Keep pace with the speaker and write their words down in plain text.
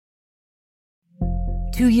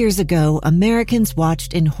2 years ago, Americans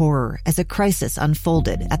watched in horror as a crisis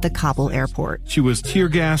unfolded at the Kabul airport. She was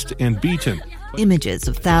tear-gassed and beaten. Images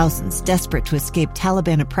of thousands desperate to escape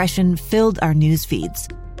Taliban oppression filled our news feeds.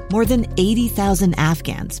 More than 80,000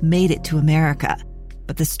 Afghans made it to America.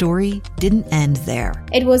 But the story didn't end there.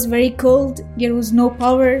 It was very cold. There was no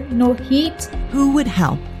power, no heat. Who would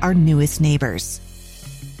help our newest neighbors?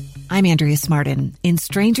 I'm Andrea Smartin. In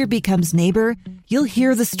Stranger Becomes Neighbor, you'll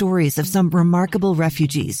hear the stories of some remarkable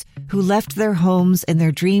refugees who left their homes and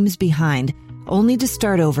their dreams behind, only to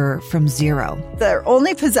start over from zero. Their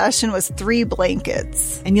only possession was 3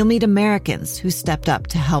 blankets. And you'll meet Americans who stepped up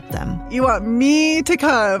to help them. You want me to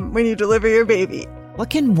come when you deliver your baby. What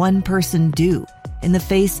can one person do in the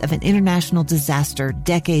face of an international disaster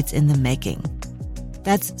decades in the making?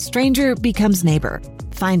 That's Stranger Becomes Neighbor.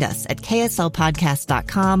 Find us at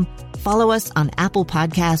kslpodcast.com. Follow us on Apple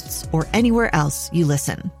Podcasts or anywhere else you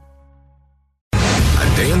listen.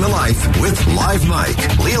 A Day in the Life with Live Mike.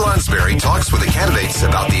 Lee Lonsberry talks with the candidates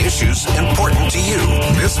about the issues important to you.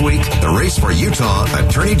 This week, the race for Utah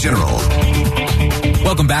Attorney General.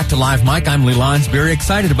 Welcome back to Live Mike. I'm Lee Lonsberry.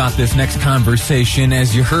 Excited about this next conversation.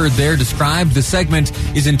 As you heard there described, the segment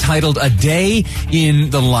is entitled A Day in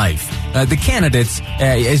the Life. The candidates,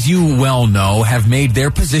 as you well know, have made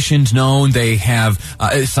their positions known. They have,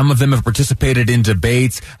 some of them have participated in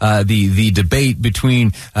debates. The debate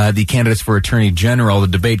between the candidates for Attorney General, the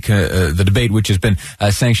debate which has been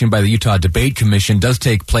sanctioned by the Utah Debate Commission, does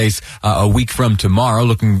take place a week from tomorrow.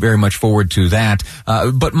 Looking very much forward to that.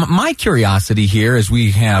 But my curiosity here, as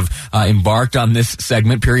we have embarked on this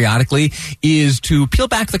segment periodically, is to peel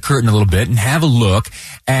back the curtain a little bit and have a look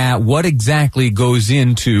at what exactly goes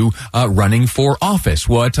into running for office.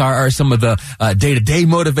 What are some of the day-to-day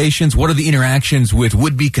motivations? What are the interactions with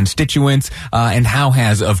would-be constituents? And how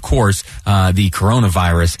has, of course, the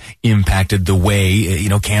coronavirus impacted the way,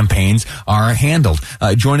 campaigns are handled?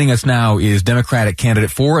 Joining us now is Democratic candidate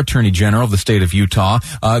for Attorney General of the state of Utah,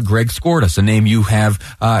 Greg Skordas, a name you have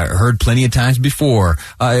heard plenty of times before.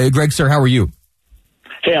 Greg, sir, how are you?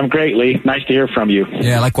 Hey, I'm great, Lee. Nice to hear from you.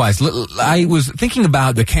 Yeah, likewise. I was thinking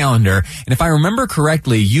about the calendar, and if I remember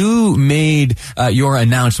correctly, you made your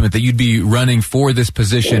announcement that you'd be running for this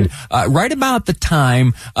position right about the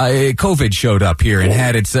time COVID showed up here and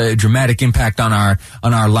had its dramatic impact on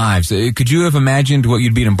our lives. Could you have imagined what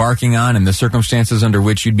you'd be embarking on and the circumstances under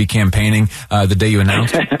which you'd be campaigning the day you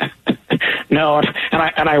announced? No,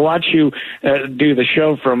 and I watch you do the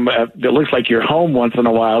show from it looks like you're home once in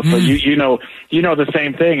a while, so you know the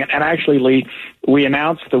same thing. And actually, Lee, we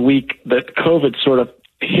announced the week that COVID sort of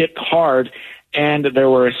hit hard, and there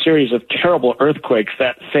were a series of terrible earthquakes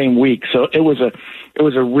that same week. So it was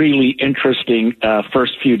a really interesting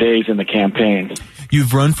first few days in the campaign.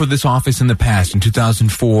 You've run for this office in the past. In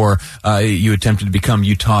 2004, you attempted to become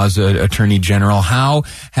Utah's Attorney General. How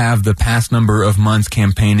have the past number of months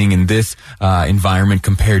campaigning in this environment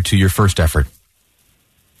compared to your first effort?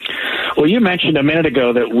 Well, you mentioned a minute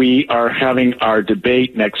ago that we are having our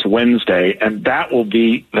debate next Wednesday, and that will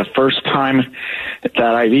be the first time that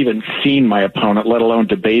I've even seen my opponent, let alone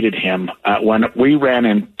debated him. When we ran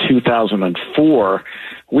in 2004,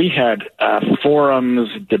 we had forums,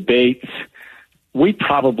 debates. We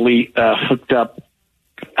probably hooked up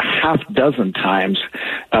a half dozen times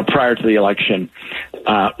prior to the election,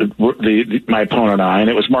 my opponent and I, and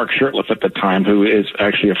it was Mark Shurtleff at the time, who is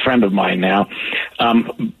actually a friend of mine now.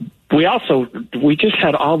 We just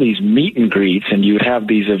had all these meet and greets, and you would have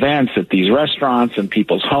these events at these restaurants and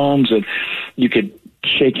people's homes, and you could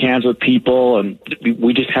shake hands with people, and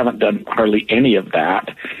we just haven't done hardly any of that.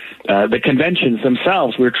 The conventions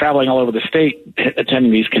themselves, we were traveling all over the state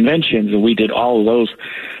attending these conventions, and we did all of those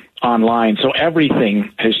online. So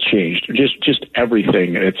everything has changed, just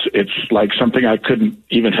everything. It's like something I couldn't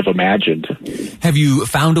even have imagined. Have you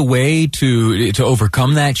found a way to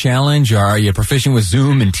overcome that challenge? Are you proficient with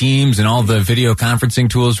Zoom and Teams and all the video conferencing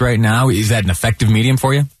tools right now? Is that an effective medium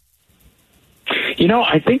for you?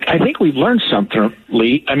 I think we've learned something,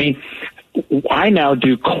 Lee. I mean, I now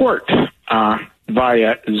do court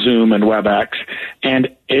via Zoom and WebEx,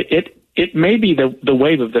 and it may be the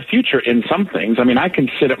wave of the future in some things. I mean, I can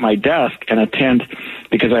sit at my desk and attend,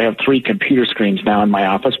 because I have 3 computer screens now in my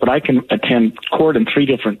office, but I can attend court in 3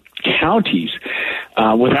 different counties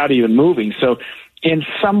without even moving. So in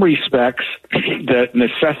some respects, the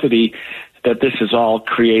necessity that this is all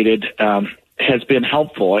created has been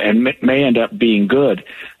helpful and may end up being good.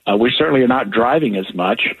 We certainly are not driving as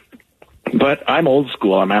much, but I'm old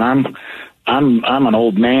school. I mean, I'm an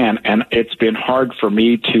old man, and it's been hard for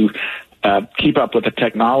me to keep up with the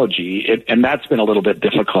technology, and that's been a little bit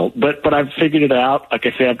difficult. But I've figured it out. Like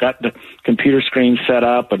I say, I've got the computer screens set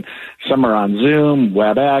up, and some are on Zoom,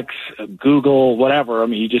 WebEx, Google, whatever. I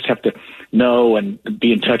mean, you just have to know and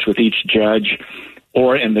be in touch with each judge,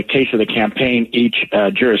 or in the case of the campaign, each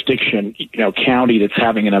jurisdiction, county that's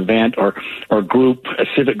having an event, or group, a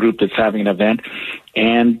civic group that's having an event,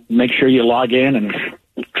 and make sure you log in and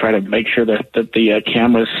try to make sure that the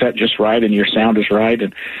camera is set just right and your sound is right,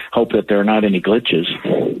 and hope that there are not any glitches.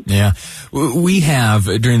 Yeah. We have,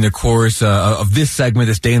 during the course of this segment,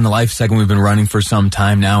 this Day in the Life segment we've been running for some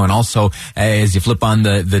time now, and also as you flip on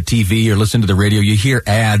the TV or listen to the radio, you hear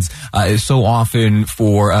ads so often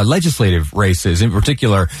for legislative races, in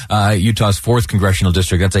particular Utah's 4th Congressional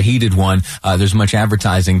District. That's a heated one. There's much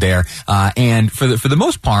advertising there. And for the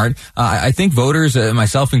most part, I think voters,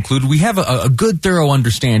 myself included, we have a good, thorough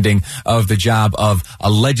understanding of the job of a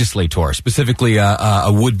legislator, specifically a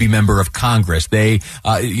would-be member of Congress. They,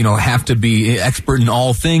 have to be expert in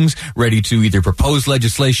all things, ready to either propose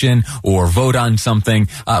legislation or vote on something.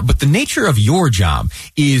 But the nature of your job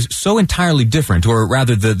is so entirely different, or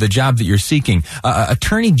rather the job that you're seeking.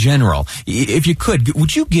 Attorney General, if you could,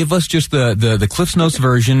 would you give us just the Cliff's Notes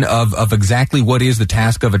version of exactly what is the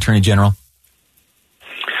task of Attorney General?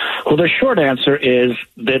 Well, the short answer is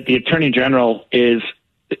that the Attorney General is,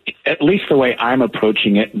 at least the way I'm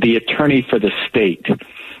approaching it, the attorney for the state.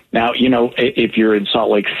 Now, if you're in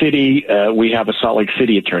Salt Lake City, we have a Salt Lake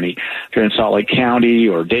City attorney. If you're in Salt Lake County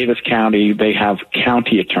or Davis County, they have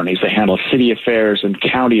county attorneys. They handle city affairs and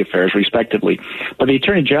county affairs, respectively. But the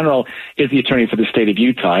Attorney General is the attorney for the state of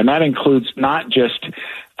Utah, and that includes not just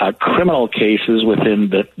criminal cases within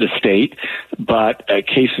the state, but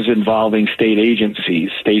cases involving state agencies,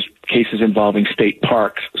 cases involving state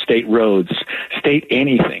parks, state roads, state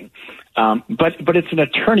anything. But it's an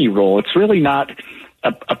attorney role. It's really not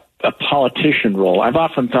a politician role. I've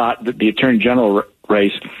often thought that the Attorney General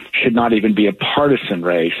race should not even be a partisan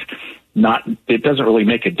race. It doesn't really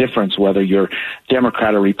make a difference whether you're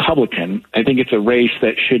Democrat or Republican. I think it's a race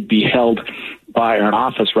that should be held by, or an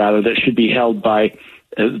office rather, that should be held by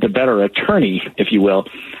the better attorney, if you will.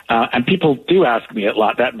 And people do ask me a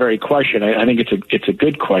lot that very question. I think it's a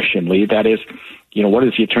good question, Lee. That is, what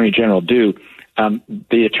does the Attorney General do?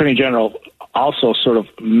 The Attorney General also sort of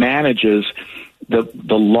manages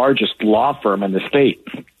the largest law firm in the state.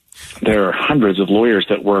 There are hundreds of lawyers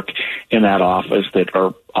that work in that office that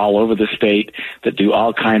are all over the state, that do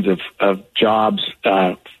all kinds of jobs,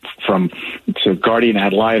 from guardian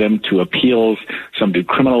ad litem to appeals. Some do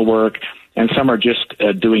criminal work, and some are just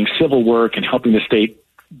doing civil work and helping the state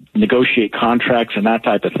negotiate contracts and that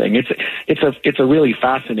type of thing. It's a really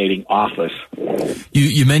fascinating office.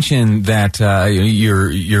 You mentioned that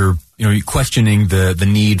you're questioning the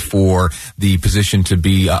need for the position to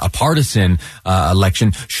be a partisan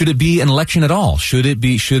election. Should it be an election at all? Should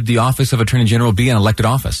the office of Attorney General be an elected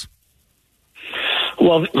office?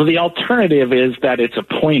 Well, the alternative is that it's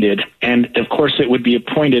appointed, and of course it would be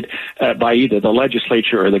appointed by either the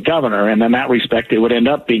legislature or the governor, and in that respect it would end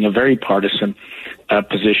up being a very partisan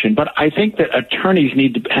position. But I think that attorneys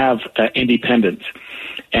need to have independence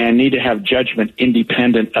and need to have judgment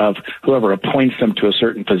independent of whoever appoints them to a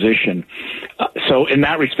certain position. So in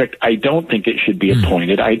that respect, I don't think it should be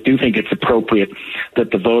appointed. I do think it's appropriate that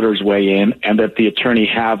the voters weigh in and that the attorney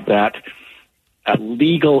have that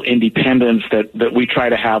legal independence that we try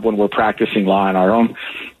to have when we're practicing law in our own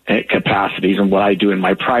capacities and what I do in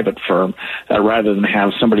my private firm, rather than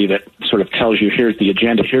have somebody that sort of tells you, here's the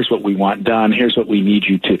agenda, here's what we want done, here's what we need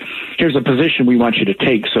you to, here's a position we want you to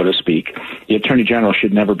take, so to speak. The Attorney General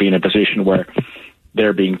should never be in a position where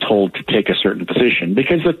they're being told to take a certain position,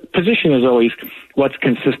 because the position is always what's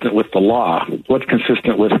consistent with the law, what's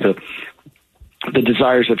consistent with the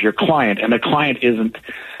desires of your client, and the client isn't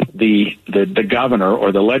the governor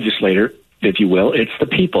or the legislator, if you will. It's the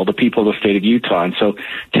people of the state of Utah. And so,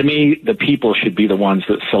 to me, the people should be the ones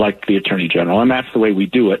that select the Attorney General, and that's the way we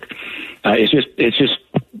do it. It's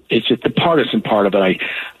just the partisan part of it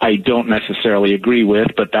I don't necessarily agree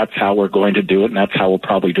with, but that's how we're going to do it, and that's how we'll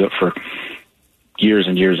probably do it for years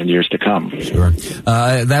and years and years to come. Sure.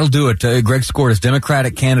 That'll do it. Greg Skordas,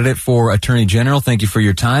 Democratic candidate for Attorney General. Thank you for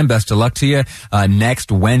your time. Best of luck to you.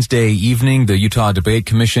 Next Wednesday evening, the Utah Debate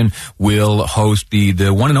Commission will host the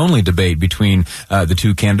one and only debate between the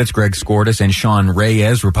two candidates, Greg Skordas and Sean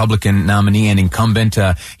Reyes, Republican nominee and incumbent.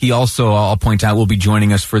 He also, I'll point out, will be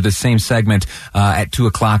joining us for the same segment at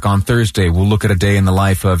 2:00 on Thursday. We'll look at a day in the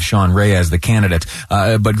life of Sean Reyes, the candidate.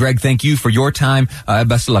 But Greg, thank you for your time.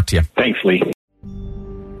 Best of luck to you. Thanks, Lee.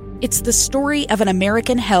 It's the story of an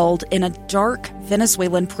American held in a dark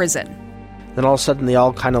Venezuelan prison. Then all of a sudden they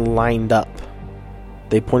all kind of lined up.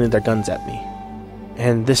 They pointed their guns at me.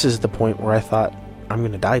 And this is the point where I thought, I'm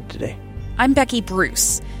going to die today. I'm Becky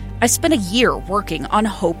Bruce. I spent a year working on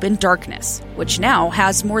Hope in Darkness, which now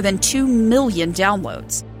has more than 2 million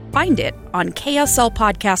downloads. Find it on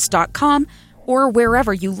kslpodcast.com or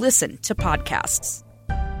wherever you listen to podcasts.